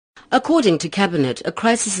According to Cabinet, a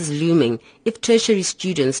crisis is looming if tertiary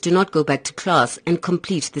students do not go back to class and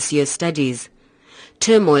complete this year's studies.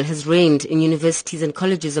 Turmoil has reigned in universities and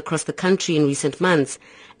colleges across the country in recent months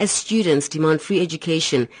as students demand free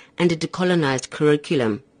education and a decolonized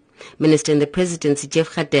curriculum. Minister in the Presidency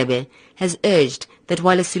Jeff Radebe has urged that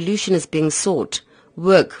while a solution is being sought,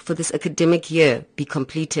 work for this academic year be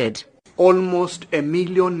completed. Almost 1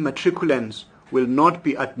 million matriculants will not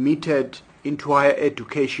be admitted into higher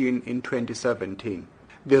education in 2017.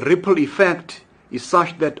 The ripple effect is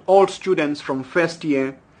such that all students from first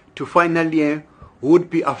year to final year would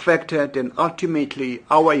be affected, and ultimately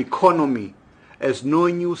our economy, as no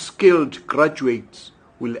new skilled graduates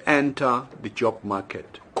will enter the job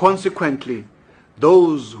market. Consequently,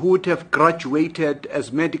 those who would have graduated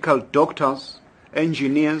as medical doctors,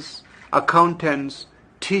 engineers, accountants,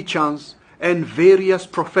 teachers, and various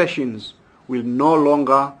professions will no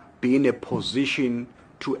longer be in a position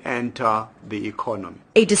to enter the economy.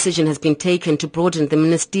 A decision has been taken to broaden the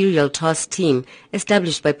ministerial task team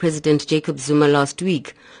established by President Jacob Zuma last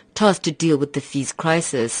week, tasked to deal with the fees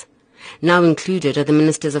crisis. Now included are the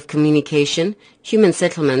Ministers of Communication, Human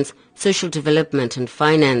Settlements, Social Development and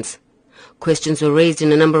Finance. Questions were raised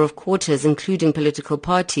in a number of quarters, including political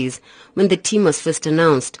parties, when the team was first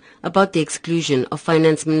announced about the exclusion of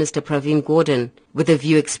Finance Minister Gordhan, with a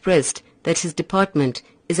view expressed that his department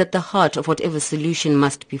is at the heart of whatever solution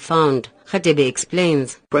must be found. Radebe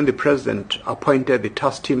explains. When the President appointed the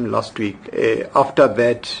task team last week, after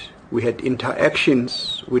that we had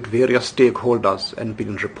interactions with various stakeholders and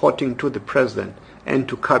been reporting to the President and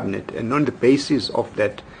to Cabinet, and on the basis of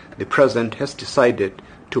that the President has decided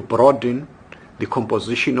to broaden the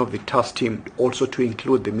composition of the task team also to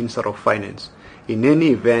include the Minister of Finance. In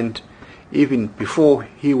any event, even before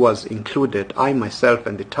he was included, I myself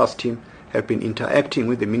and the task team have been interacting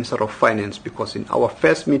with the Minister of Finance, because in our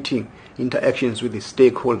first meeting, interactions with the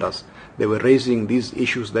stakeholders, they were raising these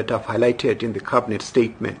issues that I've highlighted in the Cabinet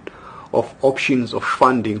statement of options of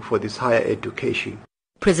funding for this higher education.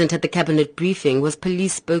 Present at the Cabinet briefing was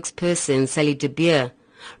police spokesperson Sally de Beer,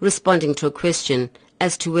 responding to a question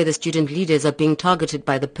as to whether student leaders are being targeted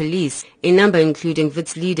by the police. A number including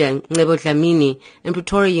Wits leader Ncebo Dlamini and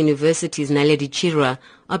Pretoria University's Naledi Chirwa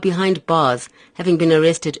are behind bars, having been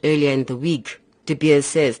arrested earlier in the week. De Beer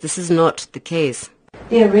says this is not the case.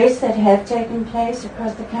 The arrests that have taken place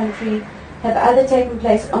across the country have either taken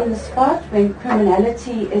place on the spot when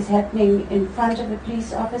criminality is happening in front of a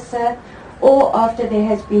police officer, or after there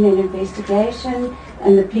has been an investigation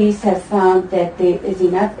and the police have found that there is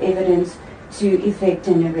enough evidence to effect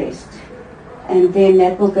an arrest. And then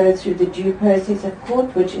that will go through the due process of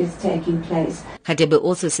court, which is taking place. Radebe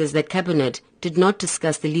also says that Cabinet did not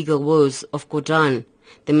discuss the legal woes of Gordhan.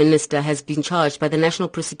 The minister has been charged by the National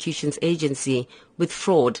Prosecutions Agency with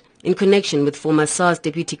fraud in connection with former SARS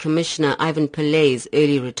Deputy Commissioner Ivan Pilay's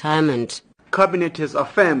early retirement. Cabinet has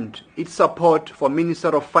affirmed its support for Minister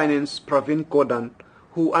of Finance Gordhan,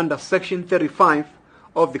 who under Section 35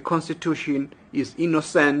 of the Constitution is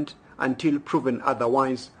innocent until proven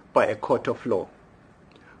otherwise by a court of law.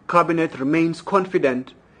 Cabinet remains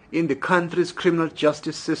confident in the country's criminal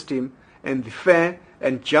justice system and the fair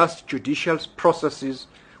and just judicial processes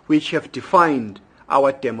which have defined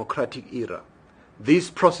our democratic era. These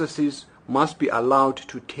processes must be allowed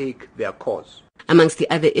to take their course. Amongst the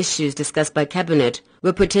other issues discussed by Cabinet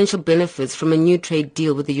were potential benefits from a new trade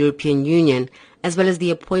deal with the European Union, as well as the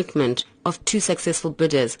appointment of 2 successful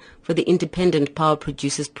bidders for the Independent Power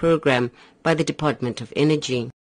Producers Program by the Department of Energy.